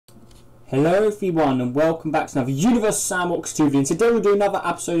Hello everyone and welcome back to another Universe Sandbox 2 video, and today we'll do another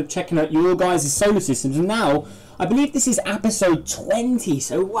episode of checking out your guys' solar systems. And now, I believe this is episode 20,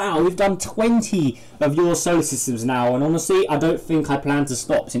 so wow, we've done 20 of your solar systems now, and honestly, I don't think I plan to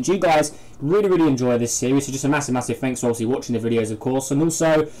stop, since you guys really enjoy this series. So just a massive thanks for obviously watching the videos, of course, and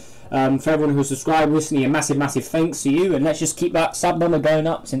also for everyone who subscribed recently, a massive thanks to you, and let's just keep that sub number going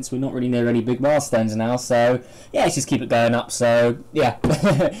up, since we're not really near any big milestones now. So yeah, let's just keep it going up. So yeah,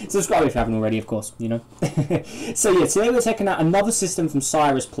 subscribe if you haven't already, of course, you know. So yeah, today we're checking out another system from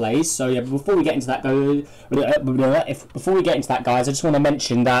Cyrus Plays. So yeah, before we get into that, guys, I just want to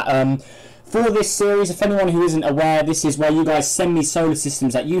mention that for this series, if anyone who isn't aware, this is where you guys send me solar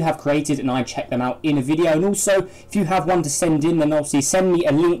systems that you have created and I check them out in a video. And also, if you have one to send in, then obviously send me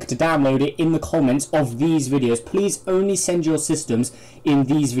a link to download it in the comments of these videos. Please only send your systems in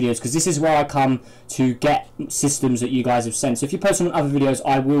these videos, because this is where I come to get systems that you guys have sent. So if you post on other videos,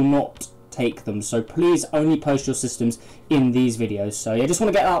 I will not take them, so please only post your systems in these videos. So yeah, just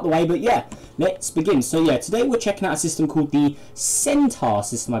want to get that out of the way, but yeah, let's begin. So yeah, today we're checking out a system called the Centaur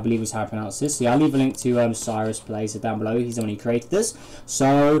system, I believe is how I pronounce this. So yeah, I'll leave a link to Cyrus Plays down below. He's the one who created this.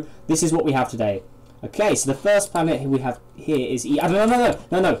 So this is what we have today. Okay, so the first planet we have here is no,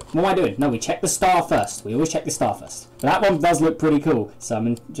 what am I doing? No, we check the star first. We always check the star first. But that one does look pretty cool, so I'm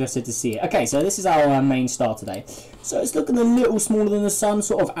interested to see it. Okay, so this is our main star today. So it's looking a little smaller than the Sun,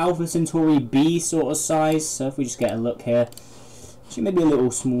 sort of Alpha Centauri B sort of size. So if we just get a look here, actually maybe a little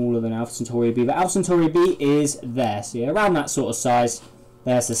smaller than Alpha Centauri B, but Alpha Centauri B is there. So yeah, around that sort of size.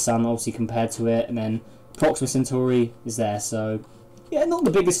 There's the Sun, obviously, compared to it, and then Proxima Centauri is there. So yeah, not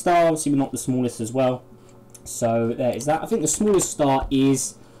the biggest star, obviously, but not the smallest as well. So there is that. I think the smallest star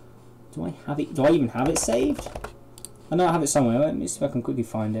is... Do I have it? Do I even have it saved? I know I have it somewhere. Let me see if I can quickly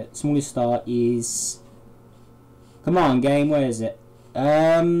find it. Smallest star is... Come on, game. Where is it?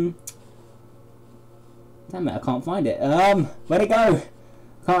 Damn it, I can't find it. Where'd it go?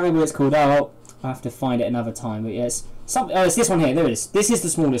 Can't remember what it's called. Oh, I'll have to find it another time. But yes, it's this one here. There it is. This is the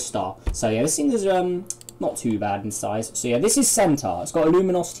smallest star. So yeah, this thing is not too bad in size. So yeah, this is Centaur. It's got a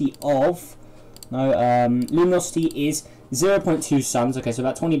luminosity of... luminosity is 0.2 suns. Okay, so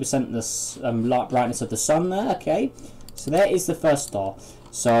about 20% of the light brightness of the sun there. Okay, so there is the first star.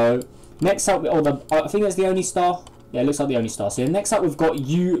 So next up, I think that's the only star. Yeah, it looks like the only star. So next up, we've got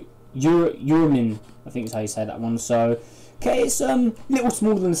Uramin. I think is how you say that one. So okay, it's a little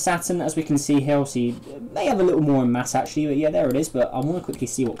smaller than Saturn, as we can see here. Obviously, it may have a little more in mass actually, but yeah, there it is. But I want to quickly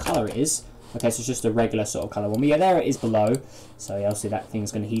see what color it is. Okay, so it's just a regular sort of colour one. But yeah, there it is below. So yeah, obviously that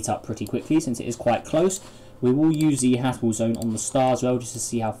thing's going to heat up pretty quickly since it is quite close. We will use the habitable zone on the star as well, just to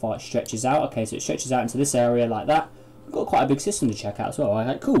see how far it stretches out. Okay, so it stretches out into this area like that. We've got quite a big system to check out as well.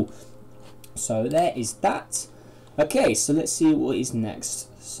 Okay, cool. So there is that. Okay, so let's see what is next.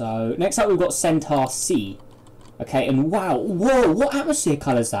 So next up we've got Centaur C. Okay, and wow, whoa, what atmosphere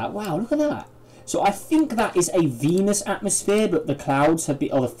colour is that? Wow, look at that. So I think that is a Venus atmosphere, but the clouds have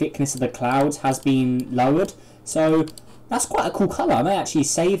been, or the thickness of the clouds has been lowered. So that's quite a cool colour. I may actually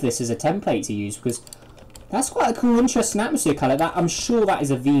save this as a template to use, because that's quite a cool, interesting atmosphere colour. That I'm sure that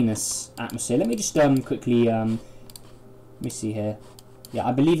is a Venus atmosphere. Let me just quickly let me see here. Yeah,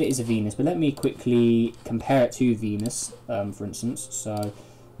 I believe it is a Venus, but let me quickly compare it to Venus, for instance. So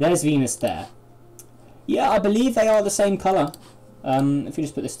there's Venus there. Yeah, I believe they are the same colour. If you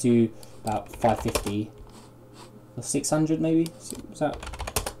just put this to about 550 or 600 maybe. What's that?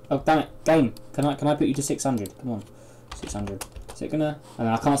 Oh damn it, game! Can I put you to 600? Come on, 600. Is it gonna? I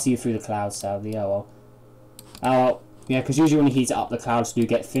mean, I can't see you through the clouds, sadly. Oh well. Oh well. Yeah, because usually when you heat it up, the clouds do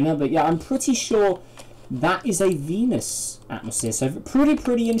get thinner. But yeah, I'm pretty sure that is a Venus atmosphere. So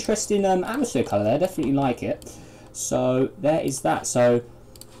pretty interesting atmosphere colour there. Definitely like it. So there is that. So.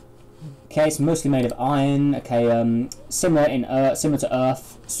 Okay, it's mostly made of iron. Okay, similar to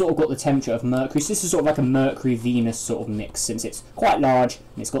Earth. Sort of got the temperature of Mercury. So this is sort of like a Mercury-Venus sort of mix, since it's quite large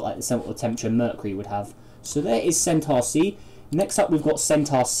and it's got like the sort of temperature Mercury would have. So there is Centaur C. Next up, we've got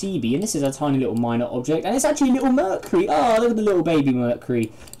Centaur CB, and this is a tiny little minor object, and it's actually little Mercury. Oh, look at the little baby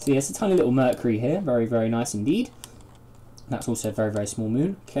Mercury. So yeah, it's a tiny little Mercury here. Very nice indeed. That's also a very small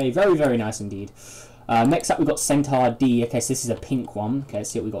moon. Okay, very nice indeed. Next up we've got Centaur D. Okay, so this is a pink one. Okay,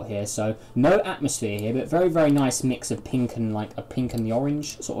 let's see what we've got here. So no atmosphere here, but very nice mix of pink and like a pink and the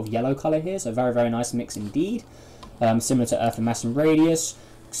orange sort of yellow colour here. So very nice mix indeed. Similar to Earth in mass and radius.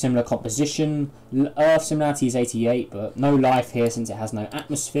 Similar composition. Earth similarity is 88, but no life here since it has no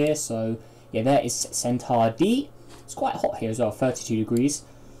atmosphere. So yeah, there is Centaur D. It's quite hot here as well, 32 degrees.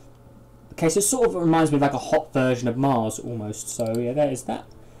 Okay, so it sort of reminds me of like a hot version of Mars almost. So yeah, there is that.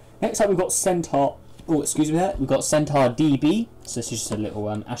 Next up we've got Centaur Oh, excuse me there. We've got Centaur DB. So this is just a little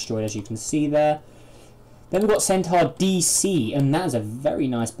asteroid, as you can see there. Then we've got Centaur DC, and that is a very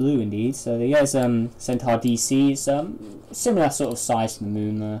nice blue indeed. So there's Centaur DC. It's similar sort of size to the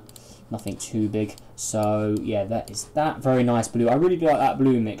moon there. Nothing too big. So yeah, that is that. Very nice blue. I really do like that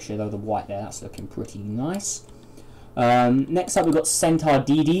blue mixture though, the white there. That's looking pretty nice. Next up we've got Centaur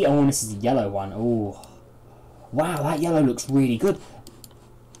DD. Oh, and this is the yellow one. Oh, wow, that yellow looks really good.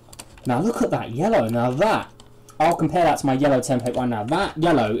 Now look at that yellow. Now that, I'll compare that to my yellow template right now. That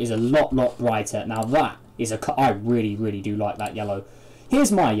yellow is a lot brighter. Now that is I really do like that yellow.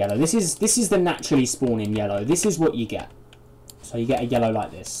 Here's my yellow. This is the naturally spawning yellow. This is what you get. So you get a yellow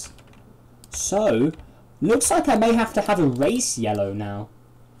like this. So looks like I may have to have a race yellow now.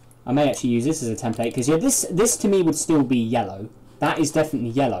 I may actually use this as a template because yeah, this to me would still be yellow. That is definitely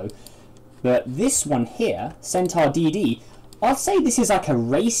yellow. But this one here, Centaur DD, I'd say this is like a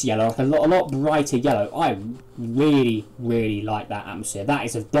race yellow, like a lot brighter yellow. I really like that atmosphere. That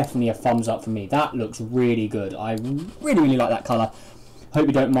is definitely a thumbs up for me. That looks really good. I really like that colour. Hope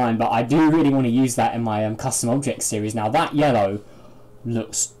you don't mind, but I do really want to use that in my custom object series. Now that yellow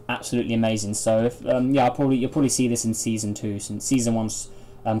looks absolutely amazing. So if, yeah, you'll probably see this in season 2, since season 1's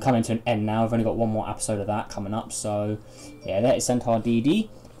coming to an end now. I've only got one more episode of that coming up. So yeah, that is Centaur DD.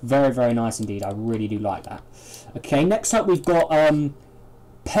 Very nice indeed. I really do like that. Okay, next up we've got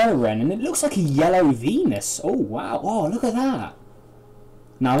Perren, and it looks like a yellow Venus. Oh wow! Oh, look at that.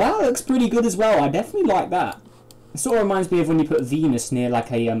 Now that looks pretty good as well. I definitely like that. It sort of reminds me of when you put Venus near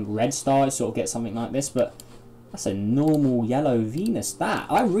like a red star. You sort of get something like this, but that's a normal yellow Venus. That,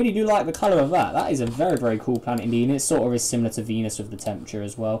 I really do like the colour of that. That is a very cool planet indeed, and it sort of is similar to Venus with the temperature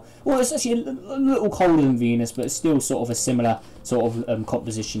as well. Well, it's actually a little colder than Venus, but it's still sort of a similar sort of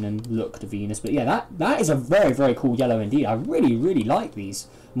composition and look to Venus. But yeah, that is a very cool yellow indeed. I really like these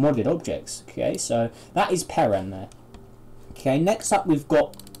modded objects. Okay, so that is Perren there. Okay, next up we've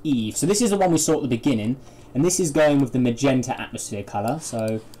got Eve. So this is the one we saw at the beginning, and this is going with the magenta atmosphere colour.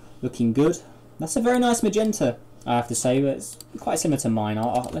 So looking good. That's a very nice magenta, I have to say, but it's quite similar to mine.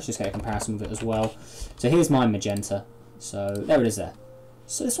 Let's just get a comparison with it as well. So here's my magenta. So there it is there.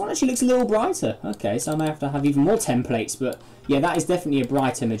 So this one actually looks a little brighter. Okay, so I may have to have even more templates, but yeah, that is definitely a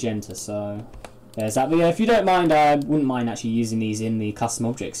brighter magenta. So there's that. But yeah, if you don't mind, I wouldn't mind actually using these in the custom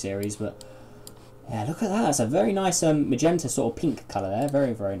object series. But yeah, look at that. It's a very nice magenta sort of pink colour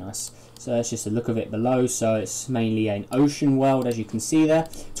there. Very nice. So that's just a look of it below. So it's mainly an ocean world, as you can see there.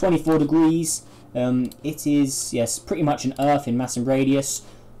 24 degrees. It is, yes, pretty much an Earth in mass and radius.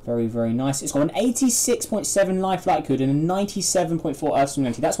 Very nice. It's got an 86.7 life likelihood and a 97.4 Earth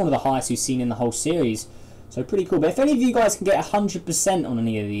similarity. That's one of the highest we've seen in the whole series. So pretty cool. But if any of you guys can get 100% on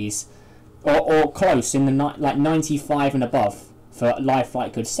any of these, or close in the like 95 and above for life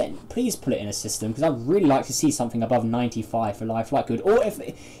likelihood, please put it in a system, because I'd really like to see something above 95 for life likelihood, or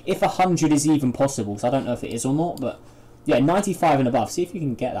if 100 is even possible. So I don't know if it is or not, but yeah, 95 and above. See if you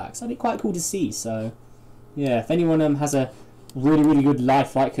can get that, because that'd be quite cool to see. So yeah, if anyone has a really good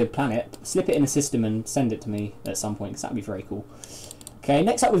life likelihood planet, slip it in the system and send it to me at some point, because that'd be very cool. Okay,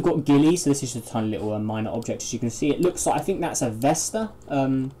 next up we've got Gilly. So this is just a tiny little minor object, as you can see. It looks like, I think that's a Vesta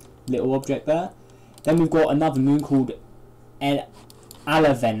little object there. Then we've got another moon called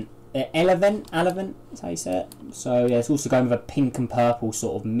Alevent. Alevent, that's how you say it. So yeah, it's also going with a pink and purple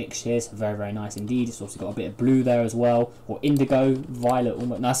sort of mix here. So very nice indeed. It's also got a bit of blue there as well, or indigo, violet.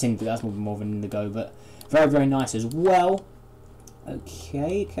 Almost. No, that's indigo. That's more of an indigo, but very nice as well.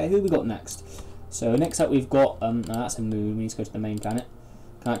 Okay, who we got next? So next up we've got no, that's a moon. We need to go to the main planet.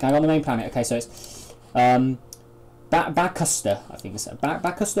 Can I go on the main planet? Okay, so it's Bacusta, I think it's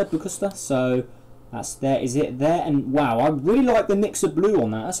Bacusta. So that's there. Is it there? And wow, I really like the mix of blue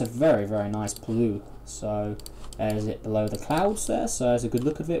on that. That's a very nice blue. So there's it below the clouds there. So there's a good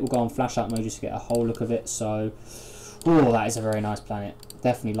look of it. We'll go on flash out mode just to get a whole look of it. So oh, that is a very nice planet.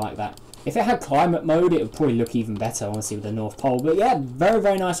 Definitely like that. If it had climate mode, it would probably look even better, honestly, with the North Pole. But yeah,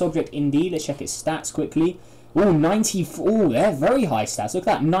 very nice object indeed. Let's check its stats quickly. Oh, 90. Oh, they're very high stats. Look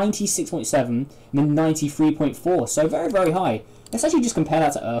at that, 96.7 and then 93.4. So very high. Let's actually just compare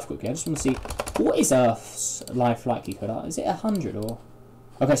that to Earth quickly. I just want to see, what is Earth's life likelihood? Is it 100 or?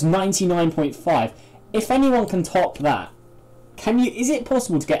 Okay, it's 99.5. If anyone can top that, can you? Is it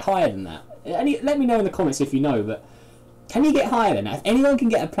possible to get higher than that? Let me know in the comments if you know. But can you get higher than that? If anyone can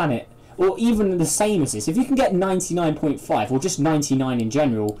get a planet, or even the same as this, if you can get 99.5 or just 99 in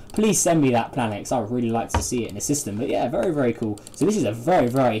general, please send me that planet, because I would really like to see it in the system. But yeah, very cool. So this is a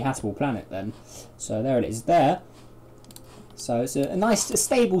very habitable planet then. So there it is there. So it's a nice,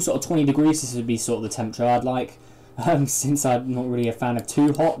 stable sort of 20 degrees. This would be sort of the temperature I'd like. since I'm not really a fan of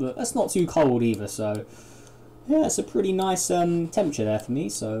too hot, but that's not too cold either. So yeah, it's a pretty nice temperature there for me.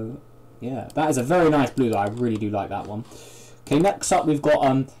 So yeah, that is a very nice blue though. I really do like that one. Okay, next up we've got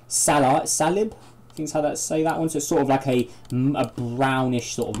Salib. I think that's how to say that one. So it's sort of like a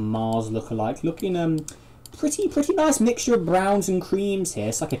brownish sort of Mars lookalike, looking pretty nice mixture of browns and creams here.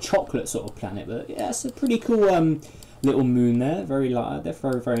 It's like a chocolate sort of planet, but yeah, it's a pretty cool little moon there. Very light, they're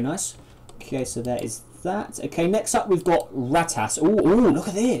very nice. Okay, so there is that. Okay, next up we've got Ratas. Oh, look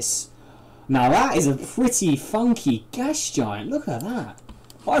at this. Now that is a pretty funky gas giant. Look at that.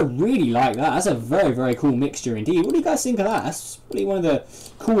 I really like that. That's a very cool mixture indeed. What do you guys think of that? That's probably one of the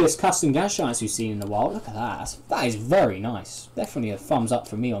coolest custom gas giants we've seen in the wild. Look at that. That is very nice. Definitely a thumbs up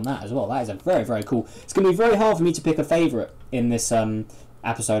from me on that as well. That is a very cool. It's going to be very hard for me to pick a favourite in this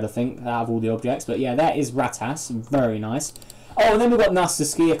episode, I think, out of all the objects. But yeah, that is Ratas. Very nice. Oh, and then we've got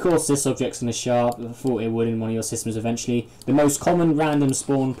Nastaski. Of course, this object's going to show up. I thought it would in one of your systems eventually. The most common random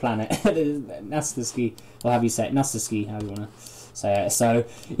spawn planet. Nastaski. Or have you say it? Nastaski, how do you want to say it? So,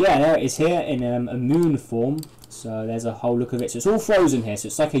 yeah, there it is here in a moon form. So there's a whole look of it. So it's all frozen here. So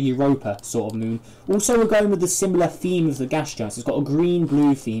it's like a Europa sort of moon. Also, we're going with the similar theme of the gas giants. It's got a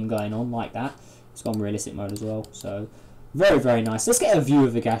green-blue theme going on like that. It's got realistic mode as well. So very nice. Let's get a view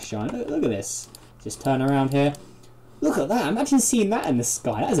of the gas giant. Look at this. Just turn around here. Look at that. Imagine seeing that in the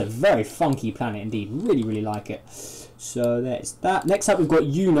sky. That is a very funky planet indeed. Really like it. So there's that. Next up we've got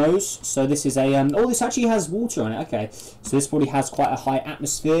Unos. So this is a... oh, this actually has water on it. Okay. So this probably has quite a high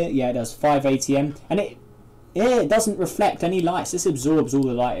atmosphere. Yeah, it does. 5 ATM. And it doesn't reflect any light. This absorbs all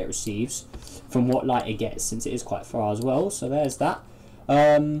the light it receives from what light it gets, since it is quite far as well. So there's that.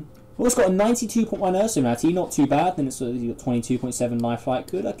 Well, it's got a 92.1 Earth similarity. Not too bad. Then it's got 22.7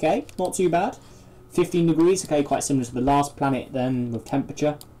 lifelike. Good. Okay. Not too bad. 15 degrees, okay, quite similar to the last planet then with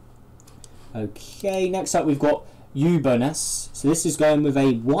temperature. Okay, next up we've got Uranus. So this is going with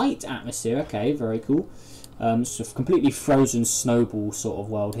a white atmosphere, okay, very cool. So completely frozen snowball sort of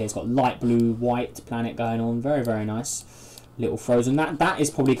world here. It's got light blue, white planet going on, very nice. Little frozen. That is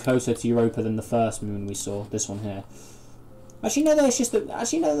probably closer to Europa than the first moon we saw, this one here. Actually, no, it's just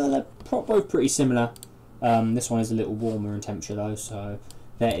actually no, they're both pretty similar. This one is a little warmer in temperature though, so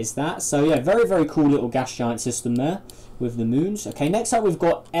there is that. So yeah, very cool little gas giant system there with the moons. Okay, next up we've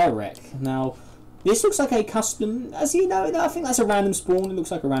got Eric. Now this looks like a custom, as you know, I think that's a random spawn. It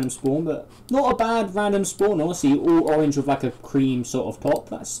looks like a random spawn, but not a bad random spawn. Honestly, all orange with like a cream sort of top.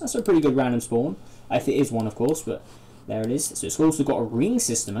 That's a pretty good random spawn, if it is one, of course. But there it is. So it's also got a ring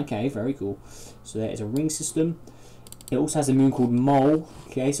system. Okay, very cool. So there is a ring system. It also has a moon called Mole.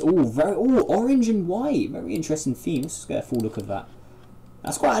 Okay, so all orange and white. Very interesting theme. Let's get a full look of that.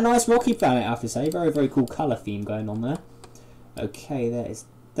 That's quite a nice rocky planet, I have to say. Very cool colour theme going on there. Okay, there is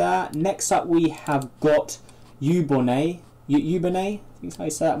that. Next up we have got Ubone. Ubone, I think that's how you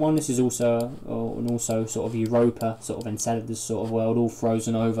say that one. This is also sort of Europa, sort of Enceladus sort of world, all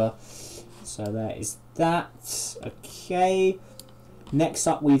frozen over. So there is that. Okay. Next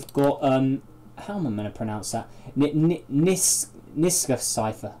up we've got how am I going to pronounce that? Niska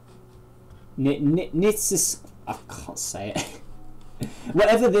cipher. I can't say it.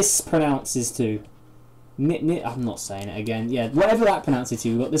 Whatever this pronounces to. I'm not saying it again. Yeah, whatever that pronounces to.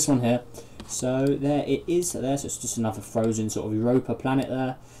 We've got this one here. So there it is. There, so it's just another frozen sort of Europa planet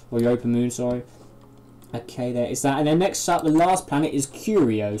there, or Europa moon. Sorry. Okay, there is that. And then next up, the last planet is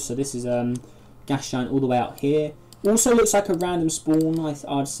Curio. So this is gas giant all the way out here. Also looks like a random spawn.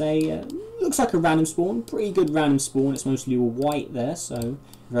 I'd say looks like a random spawn. Pretty good random spawn. It's mostly all white there, so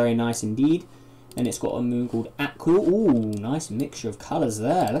very nice indeed. And it's got a moon called Aquil. Ooh, nice mixture of colours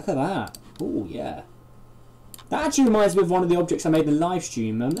there. Look at that. Ooh, yeah. That actually reminds me of one of the objects I made in the live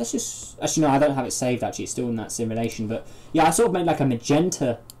stream. Let's just... Actually, no, I don't have it saved, actually. It's still in that simulation. But, yeah, I sort of made like a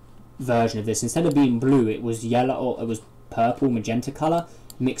magenta version of this. Instead of being blue, it was yellow, or it was purple, magenta colour,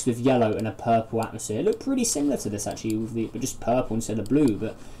 mixed with yellow and a purple atmosphere. It looked pretty similar to this, actually, but just purple instead of blue.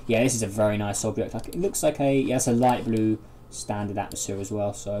 But, yeah, this is a very nice object. It looks like a... Yeah, it's a light blue standard atmosphere as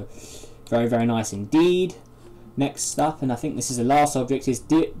well, so... Very nice indeed. Next up, and I think this is the last object, is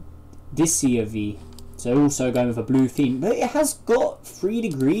Disiavi. So also going with a blue theme. But it has got 3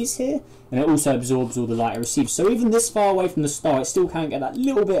 degrees here, and it also absorbs all the light it receives. So even this far away from the star, it still can't get that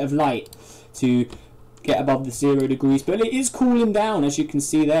little bit of light to get above the 0 degrees. But it is cooling down, as you can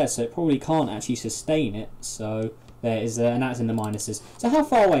see there, so it probably can't actually sustain it. So there is, and that's in the minuses. So how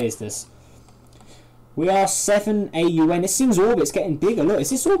far away is this? We are 7 AUN. This thing's orbit's getting bigger. Look,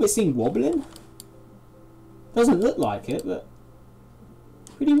 is this orbit thing wobbling? Doesn't look like it, but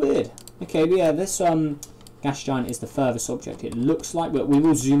pretty weird. Okay, but yeah, this gas giant is the furthest object it looks like, but we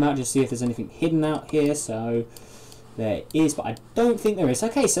will zoom out to see if there's anything hidden out here. So There is, but I don't think there is.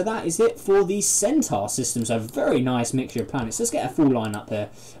 Okay, so that is it for the Centaur system. So very nice mixture of planets. Let's get a full line up there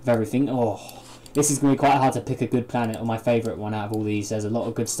of everything. Oh, this is going to be quite hard to pick a good planet or my favourite one out of all these. There's a lot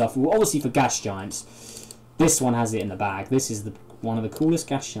of good stuff. Well, obviously for gas giants, this one has it in the bag. This is one of the coolest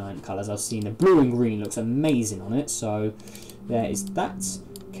gas giant colours I've seen. The blue and green looks amazing on it. So there is that.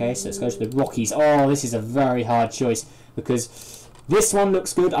 Okay, so let's go to the Rockies. Oh, this is a very hard choice because this one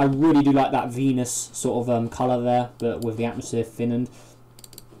looks good. I really do like that Venus sort of colour there, but with the atmosphere thinned.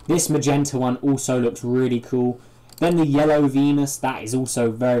 This magenta one also looks really cool. Then the yellow Venus, that is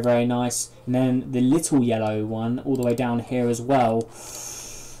also very, very nice. And then the little yellow one all the way down here as well.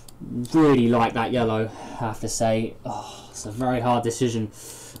 Really like that yellow, I have to say. Oh, it's a very hard decision.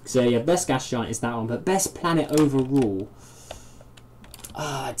 So yeah, best gas giant is that one, but best planet overall,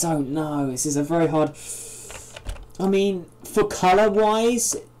 I don't know. This is a very hard. I mean, for colour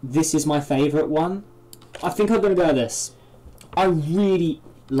wise, this is my favourite one. I think I'm going to go with this. I really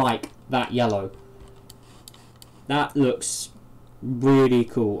like that yellow. That looks really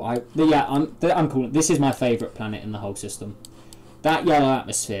cool. I'm cool. This is my favourite planet in the whole system. That yellow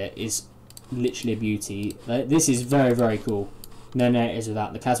atmosphere is literally a beauty. This is very, very cool. No, it is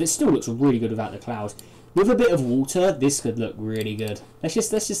without the clouds. But it still looks really good without the clouds. With a bit of water, this could look really good. Let's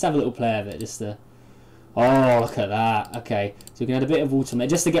just have a little play of it. Oh, look at that. Okay, so we can add a bit of water on there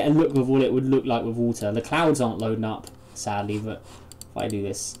just to get a look of what it would look like with water. The clouds aren't loading up, sadly, but if I do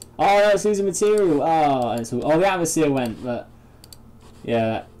this. Oh, no, it's losing material. Oh, the atmosphere went, but yeah,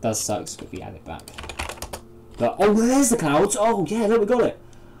 that does suck. So we add it back. But oh, there's the clouds. Oh, yeah, look, we got it.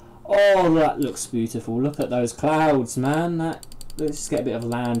 Oh, that looks beautiful. Look at those clouds, man. Let's just get a bit of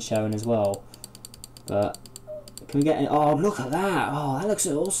land showing as well. But can we get any? Oh, look at that. Oh, that looks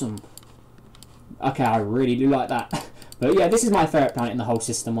awesome. Okay, I really do like that. But yeah, this is my favourite planet in the whole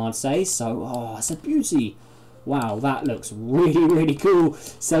system, I'd say. So, oh, it's a beauty. Wow, that looks really, really cool.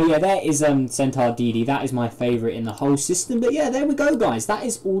 So yeah, there is Centaur DD. That is my favourite in the whole system. But yeah, there we go, guys. That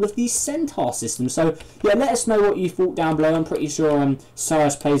is all of the Centaur systems. So yeah, let us know what you thought down below. I'm pretty sure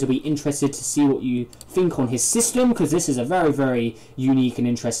Cyrus Plays will be interested to see what you think on his system, because this is a very, very unique and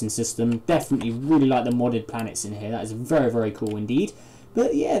interesting system. Definitely really like the modded planets in here. That is very, very cool indeed.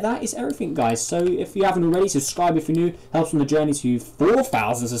 But yeah, that is everything, guys. So if you haven't already, subscribe if you're new. Helps on the journey to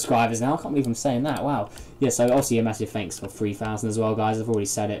 4,000 subscribers now. I can't believe I'm saying that. Wow. Yeah, so obviously a massive thanks for 3,000 as well, guys. I've already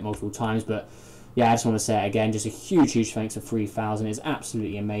said it multiple times, but yeah, I just want to say it again. Just a huge, huge thanks for 3,000. It's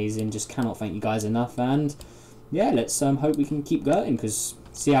absolutely amazing. Just cannot thank you guys enough. And yeah, let's hope we can keep going, because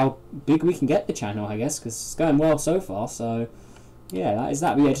see how big we can get the channel, I guess, because it's going well so far. So yeah, that is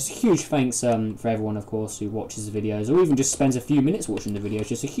that. But yeah, just a huge thanks for everyone, of course, who watches the videos or even just spends a few minutes watching the videos.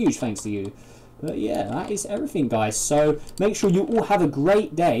 Just a huge thanks to you. But yeah, that is everything, guys. So make sure you all have a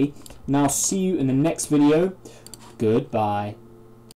great day, and I'll see you in the next video. Goodbye.